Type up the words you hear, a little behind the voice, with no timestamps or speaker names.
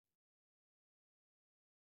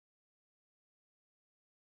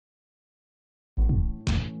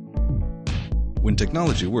When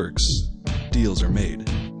technology works, deals are made.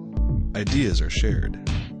 Ideas are shared.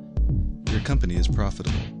 Your company is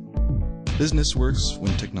profitable. Business works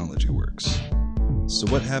when technology works. So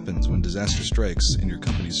what happens when disaster strikes and your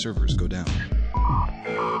company's servers go down?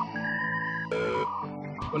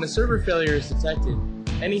 When a server failure is detected,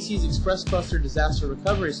 NEC's Express Cluster Disaster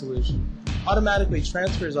Recovery solution automatically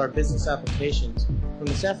transfers our business applications from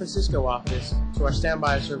the San Francisco office to our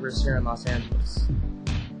standby servers here in Los Angeles.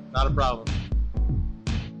 Not a problem.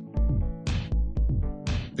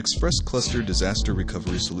 Express Cluster Disaster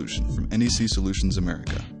Recovery Solution from NEC Solutions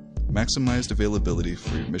America. Maximized availability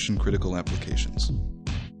for your mission-critical applications.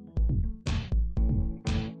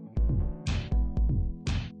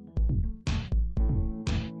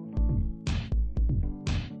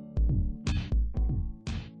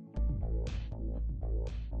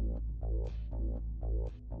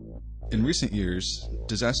 In recent years,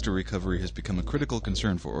 disaster recovery has become a critical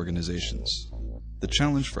concern for organizations. The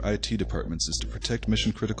challenge for IT departments is to protect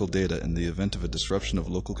mission-critical data in the event of a disruption of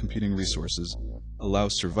local computing resources, allow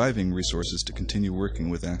surviving resources to continue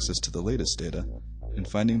working with access to the latest data, and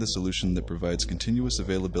finding the solution that provides continuous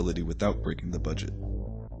availability without breaking the budget.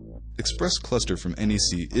 Express Cluster from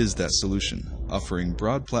NEC is that solution, offering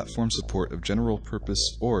broad platform support of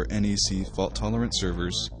general-purpose or NEC fault-tolerant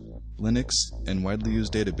servers, Linux, and widely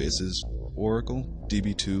used databases, Oracle,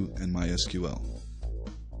 DB2, and MySQL.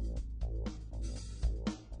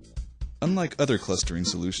 Unlike other clustering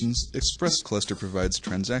solutions, Express Cluster provides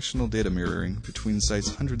transactional data mirroring between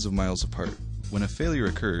sites hundreds of miles apart. When a failure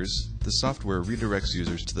occurs, the software redirects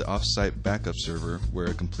users to the off-site backup server where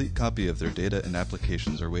a complete copy of their data and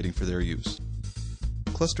applications are waiting for their use.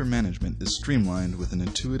 Cluster management is streamlined with an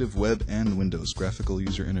intuitive web and Windows graphical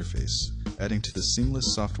user interface, adding to the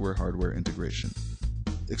seamless software-hardware integration.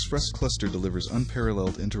 Express Cluster delivers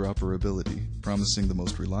unparalleled interoperability, promising the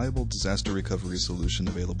most reliable disaster recovery solution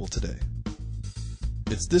available today.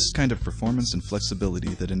 It's this kind of performance and flexibility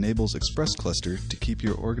that enables Express Cluster to keep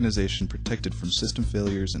your organization protected from system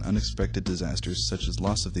failures and unexpected disasters such as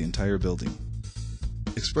loss of the entire building.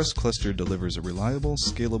 Express Cluster delivers a reliable,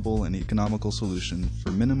 scalable, and economical solution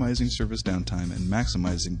for minimizing service downtime and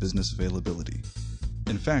maximizing business availability.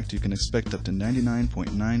 In fact, you can expect up to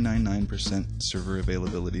 99.999% server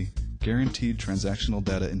availability, guaranteed transactional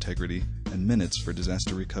data integrity, and minutes for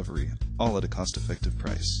disaster recovery, all at a cost-effective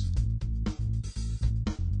price.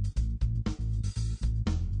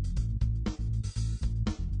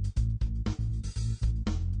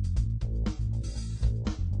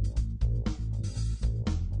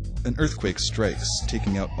 An earthquake strikes,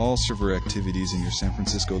 taking out all server activities in your San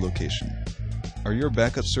Francisco location. Are your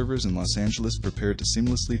backup servers in Los Angeles prepared to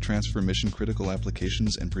seamlessly transfer mission-critical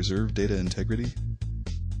applications and preserve data integrity?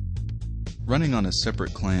 Running on a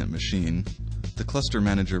separate client machine, the Cluster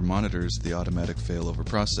Manager monitors the automatic failover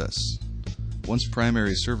process. Once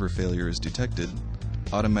primary server failure is detected,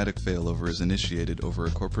 automatic failover is initiated over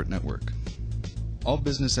a corporate network. All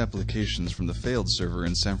business applications from the failed server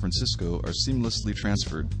in San Francisco are seamlessly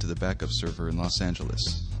transferred to the backup server in Los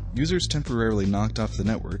Angeles. Users temporarily knocked off the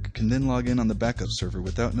network can then log in on the backup server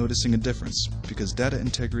without noticing a difference because data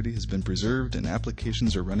integrity has been preserved and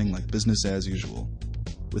applications are running like business as usual.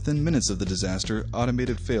 Within minutes of the disaster,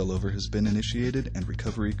 automated failover has been initiated and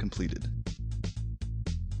recovery completed.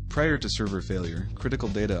 Prior to server failure, critical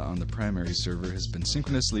data on the primary server has been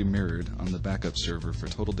synchronously mirrored on the backup server for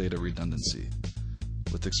total data redundancy.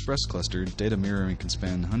 With Express Cluster, data mirroring can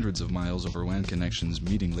span hundreds of miles over WAN connections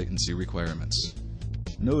meeting latency requirements.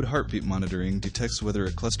 Node heartbeat monitoring detects whether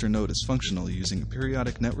a cluster node is functional using a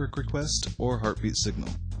periodic network request or heartbeat signal.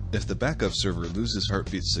 If the backup server loses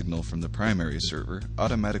heartbeat signal from the primary server,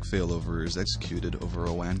 automatic failover is executed over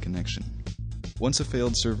a WAN connection. Once a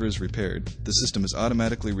failed server is repaired, the system is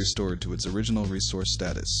automatically restored to its original resource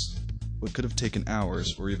status. What could have taken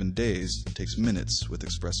hours or even days takes minutes with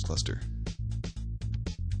Express Cluster.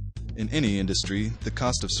 In any industry, the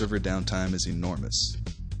cost of server downtime is enormous.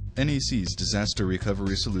 NEC's disaster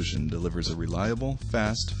recovery solution delivers a reliable,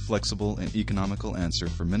 fast, flexible, and economical answer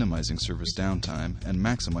for minimizing service downtime and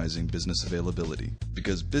maximizing business availability.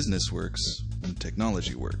 Because business works when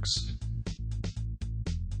technology works.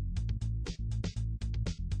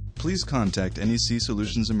 Please contact NEC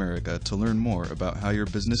Solutions America to learn more about how your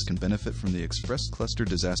business can benefit from the Express Cluster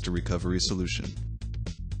Disaster Recovery solution.